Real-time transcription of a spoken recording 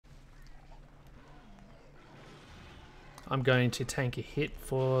I'm going to tank a hit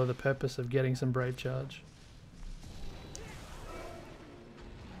for the purpose of getting some Brave Charge.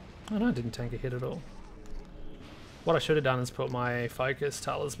 Oh no, I didn't tank a hit at all. What I should have done is put my Focus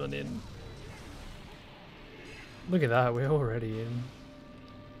Talisman in. Look at that, we're already in.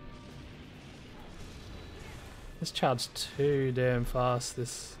 This charged too damn fast,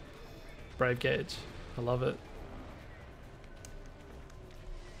 this Brave Gauge. I love it.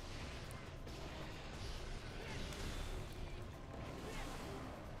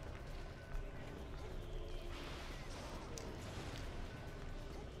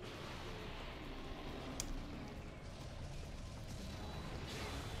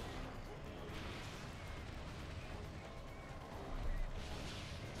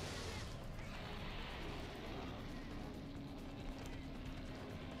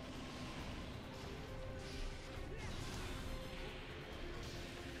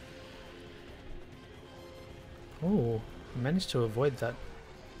 Oh, I managed to avoid that.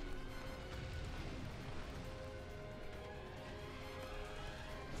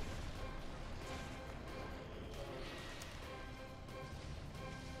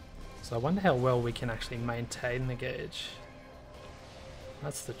 So I wonder how well we can actually maintain the gauge.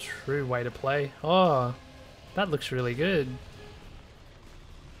 That's the true way to play. Oh, that looks really good.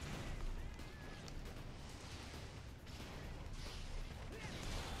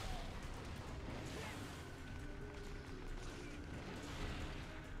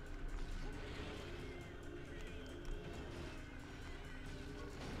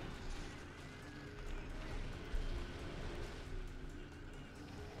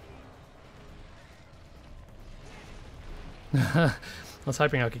 I was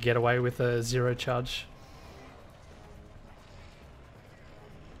hoping I could get away with a 0 charge.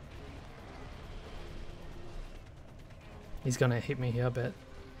 He's gonna hit me here, I bet.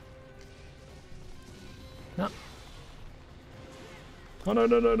 No. Oh no,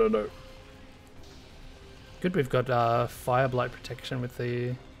 no, no, no, no. Good, we've got Fire Blight protection with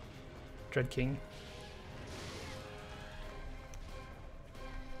the Dread King.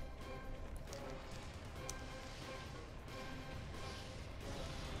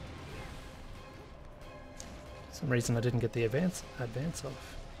 For some reason I didn't get the advance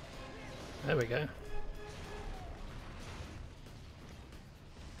off. There we go.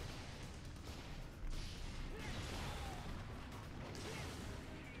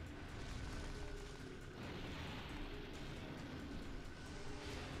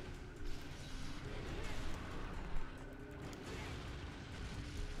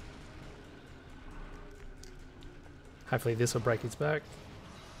 Hopefully this will break its back.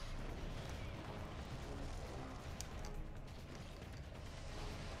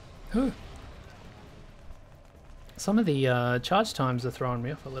 Some of the charge times are throwing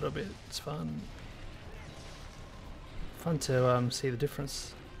me off a little bit. It's fun. Fun to see the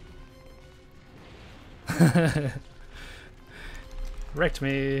difference. Wrecked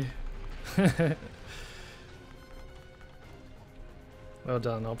me. Well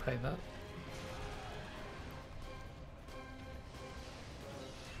done, I'll pay that.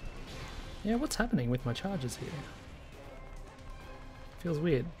 Yeah, what's happening with my charges here? Feels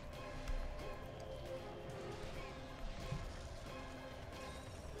weird.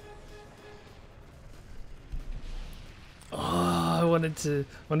 Oh, I wanted to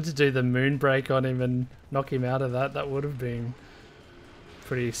do the moonbreak on him and knock him out of that. That would have been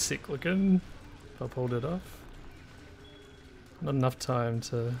pretty sick looking if I pulled it off. Not enough time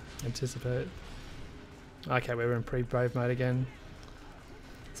to anticipate. Okay, we're in pre-brave mode again.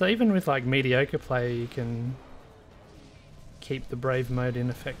 So even with like mediocre play, you can keep the brave mode in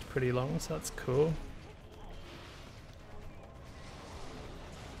effect pretty long, so that's cool.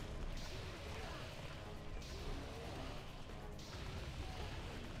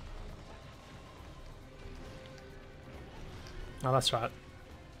 Oh, that's right.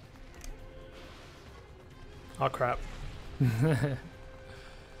 Oh crap.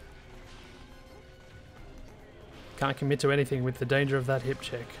 Can't commit to anything with the danger of that hip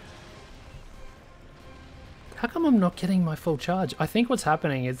check. How come I'm not getting my full charge? I think what's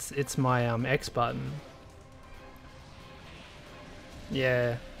happening is it's my X button.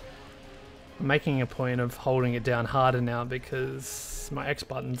 Yeah. I'm making a point of holding it down harder now because my X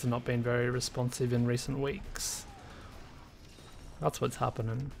button's not been very responsive in recent weeks. That's what's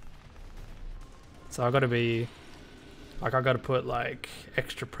happening. So I gotta be... like I gotta put like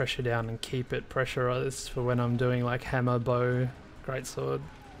extra pressure down and keep it pressurized for when I'm doing like hammer, bow, greatsword.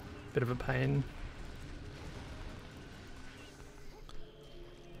 Bit of a pain.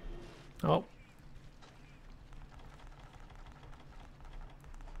 Oh.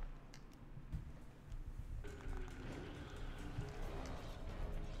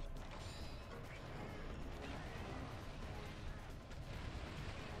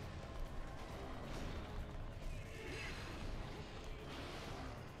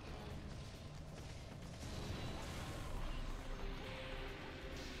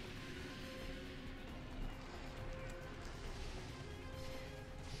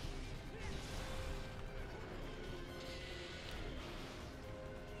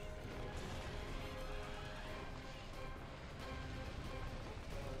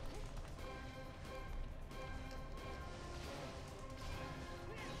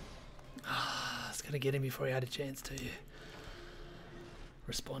 gonna get him before he had a chance to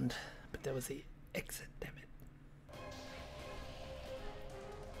respond, but there was the exit, damn it.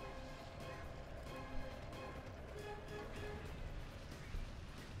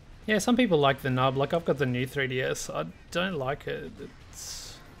 Yeah, some people like the nub. Like, I've got the new 3DS. I don't like it.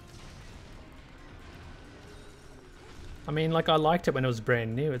 It's... I mean, like, I liked it when it was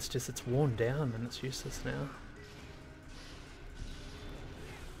brand new. It's just, it's worn down and it's useless now.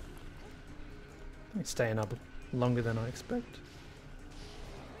 It's staying up longer than I expect.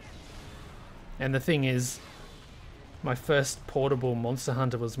 And the thing is, my first portable Monster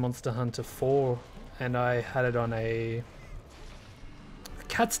Hunter was Monster Hunter 4, and I had it on a... The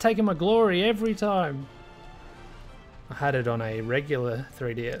cat's taking my glory every time! I had it on a regular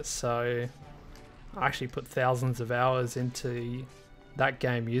 3DS, so I actually put thousands of hours into that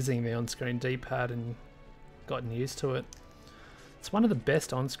game using the on-screen D-pad and gotten used to it. It's one of the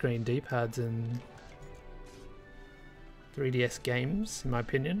best on-screen D-pads in 3DS games, in my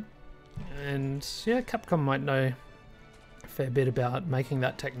opinion. And yeah, Capcom might know a fair bit about making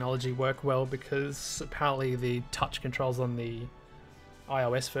that technology work well, because apparently the touch controls on the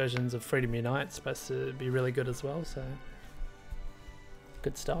iOS versions of Freedom Unite is supposed to be really good as well, so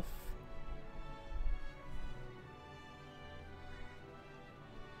good stuff.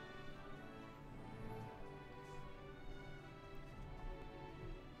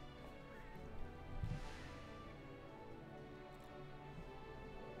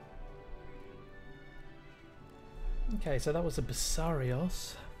 Okay, so that was a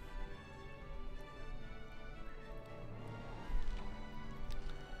Basarios.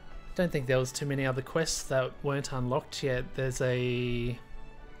 Don't think there was too many other quests that weren't unlocked yet. There's a...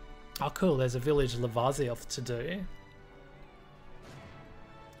 Oh cool, there's a village Basarios to do.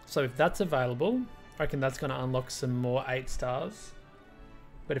 So if that's available, I reckon that's going to unlock some more 8 stars.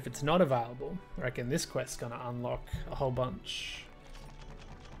 But if it's not available, I reckon this quest's going to unlock a whole bunch.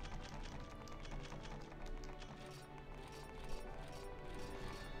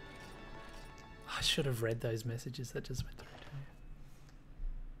 I should have read those messages that just went through to me.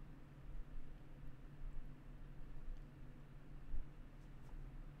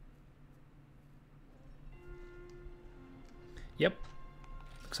 Yep.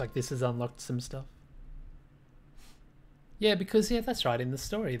 Looks like this has unlocked some stuff. Yeah, because, yeah, that's right. In the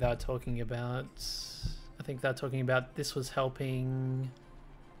story they were talking about... I think they're talking about this was helping...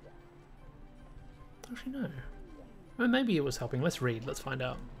 Actually, no. Well, maybe it was helping. Let's read. Let's find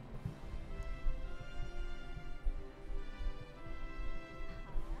out.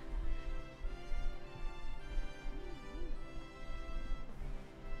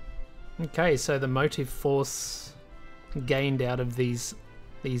 Okay, so the motive force gained out of these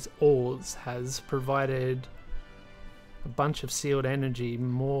ores has provided a bunch of sealed energy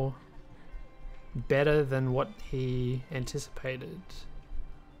more better than what he anticipated.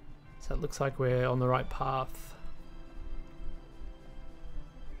 So it looks like we're on the right path.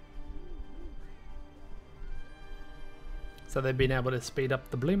 So they've been able to speed up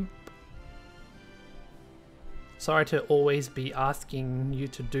the blimp. Sorry to always be asking you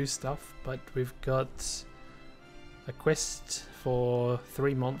to do stuff, but we've got a quest for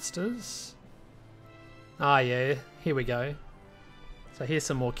 3 monsters. Ah yeah, here we go. So here's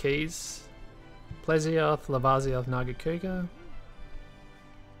some more keys. Plesioth, Lavazioth, Nagakuga.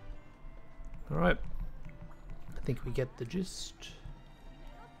 Alright. I think we get the gist.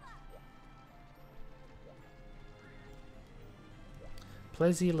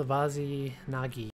 Plesi, Lavazi, Nagi.